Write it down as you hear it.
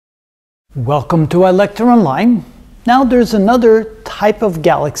Welcome to iLecture Online. Now there's another type of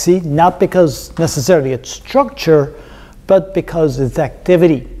galaxy, not because necessarily its structure, but because its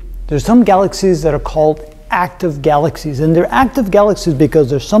activity. There's some galaxies that are called active galaxies, and they're active galaxies because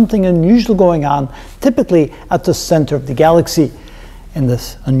there's something unusual going on, typically at the center of the galaxy. And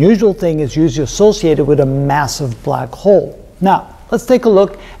this unusual thing is usually associated with a massive black hole. Now, let's take a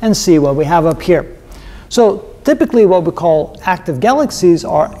look and see what we have up here. So, typically what we call active galaxies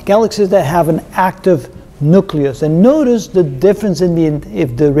are galaxies that have an active nucleus. And notice the difference in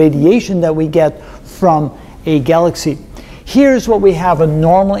the radiation that we get from a galaxy. Here's what we have: a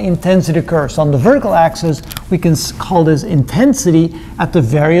normal intensity curve. So on the vertical axis, we can call this intensity at the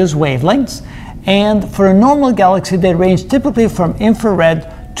various wavelengths. And for a normal galaxy, they range typically from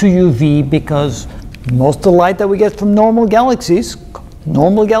infrared to UV, because most of the light that we get from normal galaxies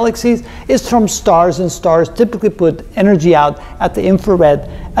is from stars, and stars typically put energy out at the infrared,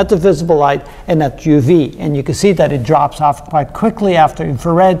 at the visible light, and at UV. And you can see that it drops off quite quickly after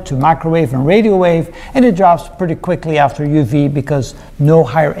infrared to microwave and radio wave, and it drops pretty quickly after UV because no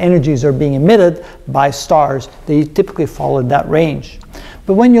higher energies are being emitted by stars. They typically fall in that range.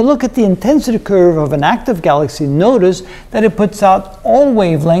 But when you look at the intensity curve of an active galaxy, notice that it puts out all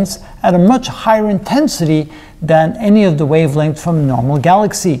wavelengths at a much higher intensity than any of the wavelengths from a normal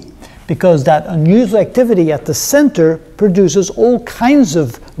galaxy, because that unusual activity at the center produces all kinds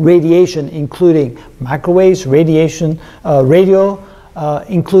of radiation, including microwaves, radiation, radio,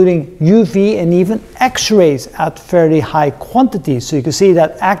 including UV and even X-rays at fairly high quantities. So you can see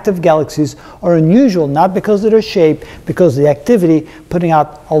that active galaxies are unusual, not because of their shape, because of the activity, putting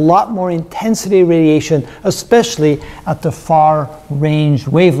out a lot more intensity radiation, especially at the far range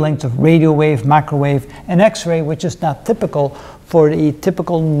wavelengths of radio wave, microwave, and X-ray, which is not typical for the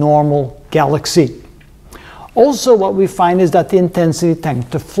typical normal galaxy. Also, what we find is that the intensity tends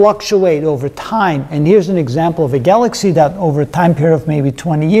to fluctuate over time. And here's an example of a galaxy that over a time period of maybe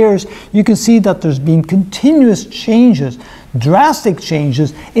 20 years, you can see that there's been continuous changes, drastic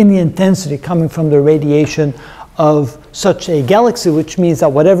changes in the intensity coming from the radiation of such a galaxy, which means that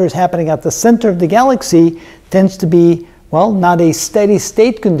whatever is happening at the center of the galaxy tends to be, well, not a steady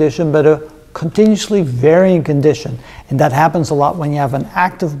state condition, but a continuously varying condition. And that happens a lot when you have an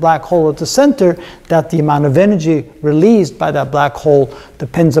active black hole at the center, that the amount of energy released by that black hole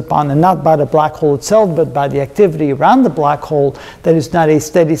depends upon, and not by the black hole itself, but by the activity around the black hole. That is not a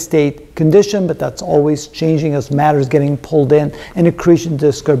steady state condition, but that's always changing as matter is getting pulled in and accretion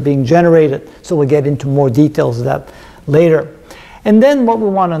disks are being generated. So we'll get into more details of that later. And then what we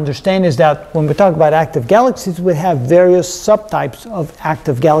want to understand is that when we talk about active galaxies, we have various subtypes of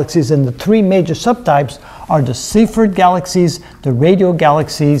active galaxies, and the three major subtypes are the Seyfert galaxies, the radio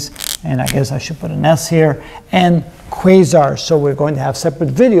galaxies, and I guess I should put an S here, and quasars. So we're going to have separate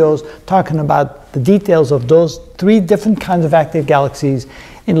videos talking about the details of those three different kinds of active galaxies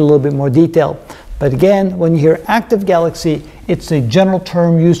in a little bit more detail. But again, when you hear active galaxy, it's a general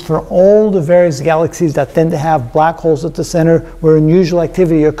term used for all the various galaxies that tend to have black holes at the center where unusual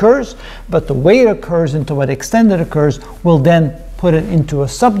activity occurs. But the way it occurs and to what extent it occurs will then put it into a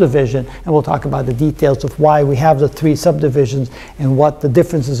subdivision. And we'll talk about the details of why we have the three subdivisions and what the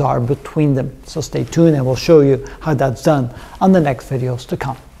differences are between them. So stay tuned and we'll show you how that's done on the next videos to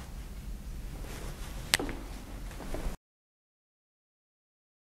come.